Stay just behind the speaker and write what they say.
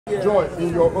Joy,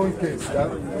 in your own case, yeah?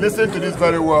 Listen to this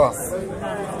very well.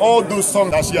 All those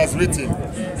songs that she has written,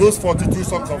 those 42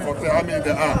 songs of Forte, how many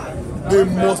there are, they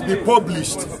must be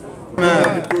published.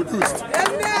 Be produced.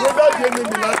 Whether they name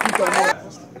me like it or not.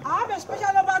 I have a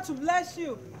special number to bless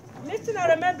you. Listen and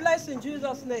remain blessed in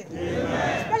Jesus' name.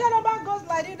 Amen. Special number goes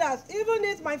like this: even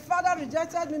if my father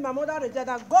rejected me, my mother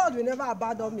rejected, God will never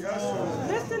abandon me. Yes.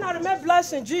 Listen and remain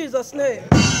blessed in Jesus' name.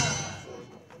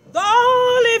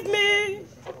 Don't leave me,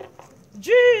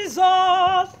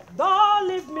 Jesus. Don't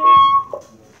leave me.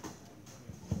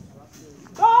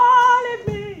 Don't leave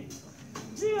me,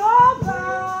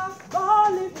 Jehovah.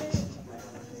 Don't leave me.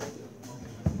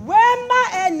 When my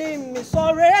enemy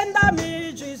surrender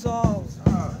me, Jesus,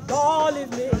 don't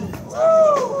leave me.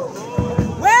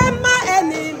 When my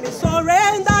enemy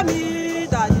surrender me,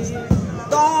 Daddy,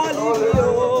 don't leave me.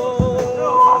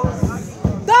 Oh.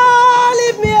 Don't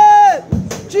leave me,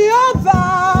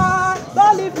 Jehovah,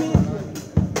 don't leave me.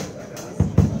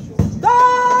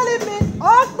 Don't leave me.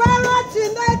 Oh,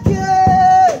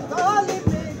 don't leave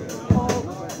me. Oh.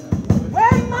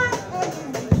 When my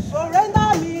enemy surrender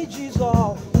me,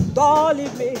 Jesus, don't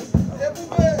leave me.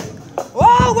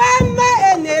 Oh, when my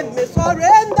enemy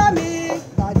surrender me,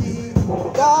 Daddy,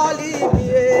 don't leave me.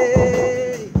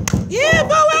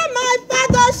 Even when my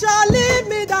father shall leave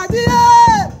me, Daddy,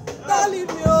 don't leave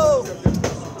me. Oh.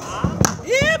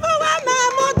 Even when my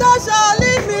mother shall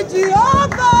leave me,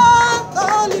 Jehovah,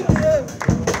 don't leave me.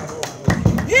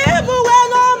 Even when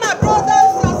all my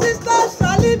brothers and sisters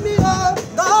shall leave me, oh,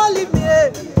 don't leave me.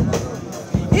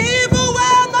 Even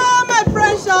when all my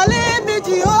friends shall leave me,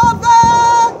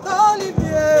 Jehovah, don't leave me.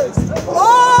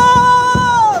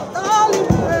 Oh, don't leave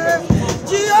me.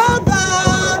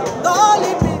 Jehovah, don't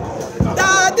leave me.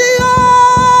 Daddy,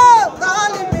 oh,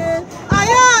 don't leave me. I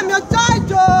am your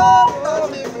child, oh, don't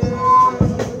leave me.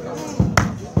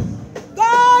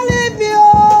 Don't leave me,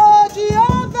 oh,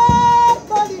 Jehovah,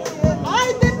 don't leave me. I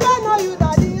depend on you,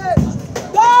 Daddy.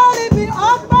 Don't leave me.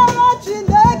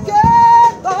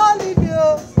 Don't leave me.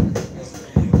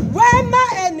 When my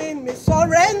enemy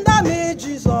surrender me,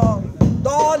 Jesus,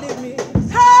 don't leave me.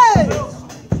 Hey!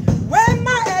 When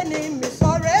my enemy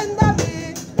surrender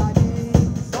me, Daddy,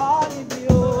 don't leave me.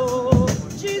 Oh,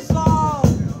 Jesus,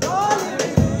 don't leave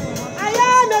me. I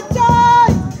am a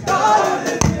child, don't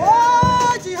leave me.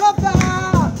 Oh, Jehovah,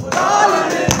 don't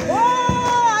leave me. Oh,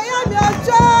 I am your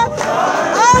child.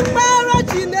 I'm married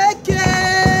to Chineke.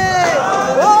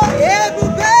 Oh,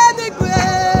 everybody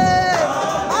great.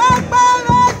 I'm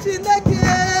married to Chineke.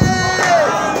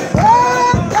 Oh,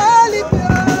 don't leave me.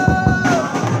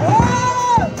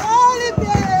 Oh, don't leave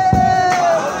me.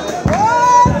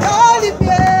 Oh, don't leave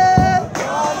me.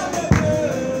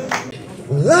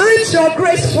 Let your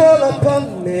grace fall upon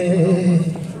me,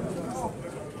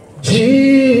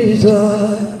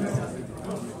 Jesus.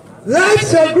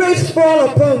 Let your grace fall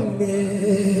upon me,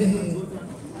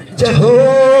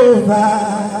 Jehovah.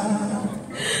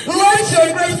 Let your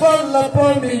grace fall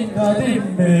upon me,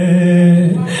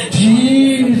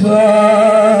 Jesus.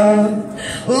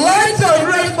 Let your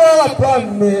grace fall upon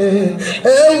me,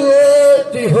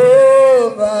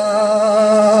 Jehovah.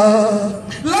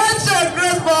 Let your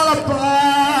grace fall upon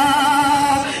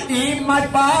in my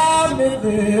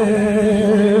family.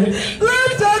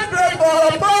 Let your grace fall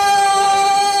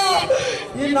upon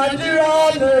in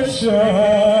Nigeria nation.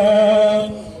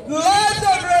 Let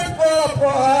your grace fall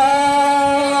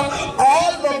upon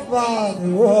all over the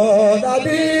world.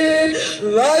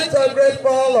 Let your grace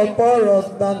fall upon us,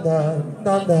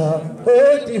 Nana,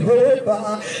 oh Jehovah.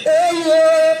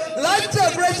 Let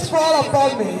your grace fall upon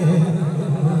me,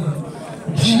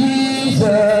 Jesus.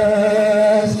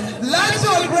 Let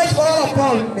your grace fall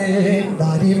upon me,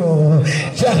 Daddy,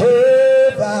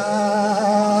 Jehovah.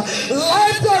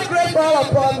 Let your grace fall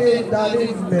upon me, Daddy,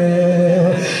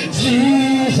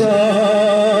 Jesus.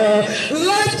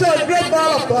 Let your grace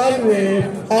fall upon me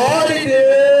all the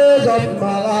days of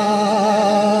my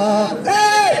life.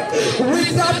 Hey,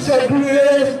 without your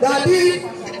grace, Daddy,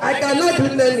 I cannot do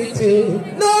anything.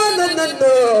 No.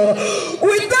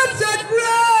 Without your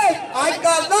grace, I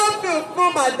cannot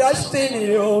fulfill my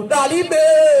destiny, oh Daddy.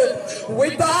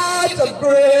 Without your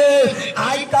grace,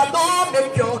 I cannot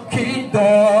make your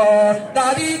kingdom,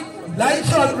 Daddy. Let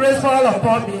your grace fall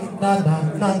upon me,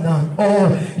 Nana, oh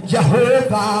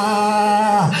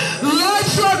Jehovah.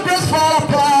 Let your grace fall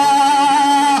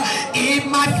upon in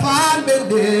my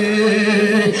family.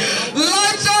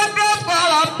 Let your grace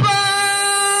fall upon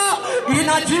in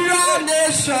Nigeria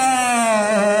nation.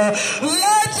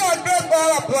 Let your grace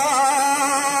fall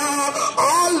upon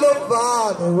all over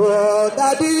the world,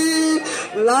 Daddy.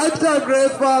 Light of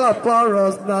grace fall upon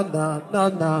us. Na na na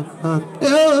na na.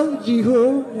 Oh,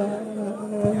 Jehovah.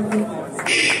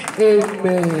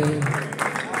 Amen.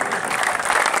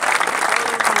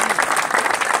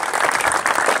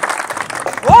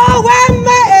 Oh, when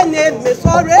my enemy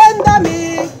surrender me,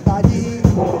 Daddy,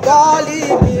 don't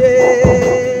leave me.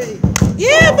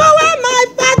 Even when my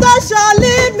father shall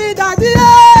leave me, Daddy,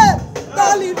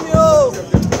 don't leave me. Oh.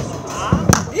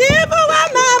 Even when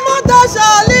my mother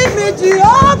shall leave me,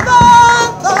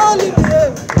 Jehovah, don't leave me.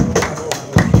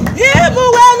 Even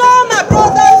when all my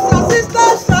brothers and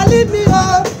sisters shall leave me,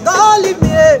 oh, don't leave me.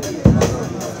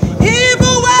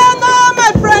 Even when all my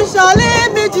friends shall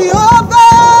leave me,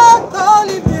 Jehovah, don't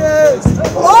leave me.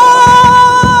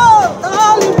 Oh,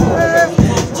 don't leave me.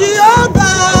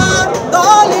 Jehovah,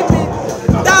 don't leave me.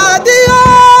 Daddy,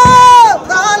 oh,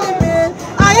 don't leave me.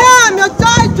 I am your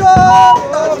child, oh,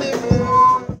 don't leave me.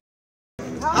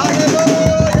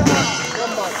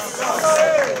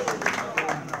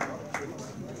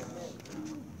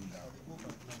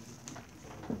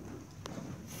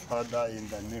 Father, in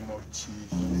the name of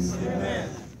Jesus, amen.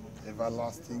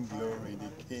 Everlasting glory,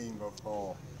 the King of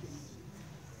all,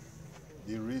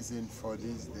 the reason for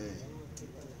this day,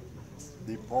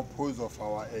 the purpose of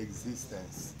our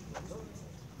existence,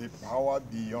 the power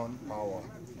beyond power,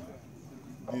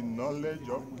 the knowledge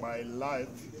of my life,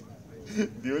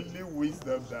 the only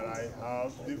wisdom that I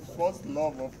have, the first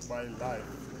love of my life,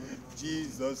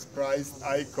 Jesus Christ,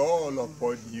 I call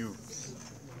upon you.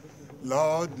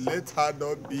 Lord, let her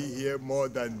not be here more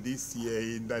than this year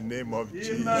in the name of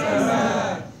Jesus.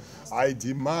 Amen. I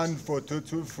demand for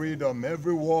total freedom.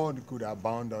 Everyone could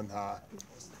abandon her.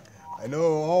 I know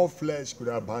all flesh could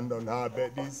abandon her,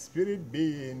 but the Spirit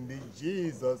being the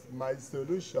Jesus, my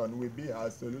solution will be her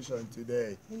solution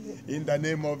today. In the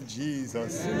name of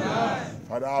Jesus. Amen.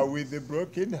 Father, with the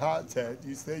broken-hearted,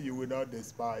 you say you will not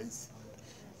despise.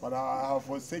 But I have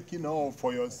forsaken all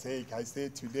for your sake. I say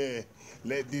today,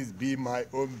 let this be my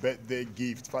own birthday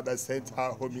gift. Father, send her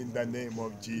home in the name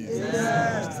of Jesus.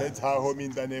 Amen. Send her home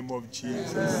in the name of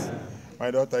Jesus. Amen. My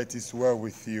daughter, it is well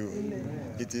with you.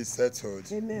 Amen. It is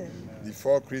settled. Amen.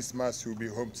 Before Christmas, you'll be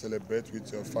home to celebrate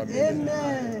with your family.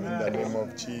 Amen. In the name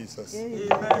of Jesus. Amen.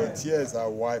 Your tears are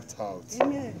wiped out.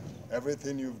 Amen.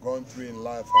 Everything you've gone through in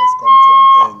life has come to an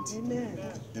end. Amen.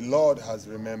 The Lord has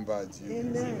remembered you.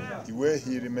 Amen. The way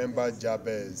he remembered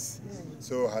Jabez,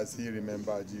 so has he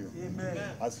remembered you. Amen.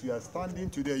 As you are standing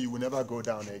today, you will never go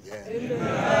down again. Amen. In the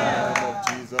name of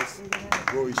Jesus,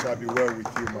 go, it shall be well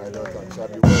with you, my daughter. It shall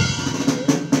be well with you.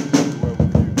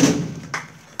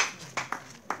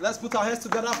 Let's put our hands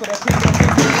together for the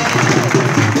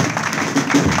King.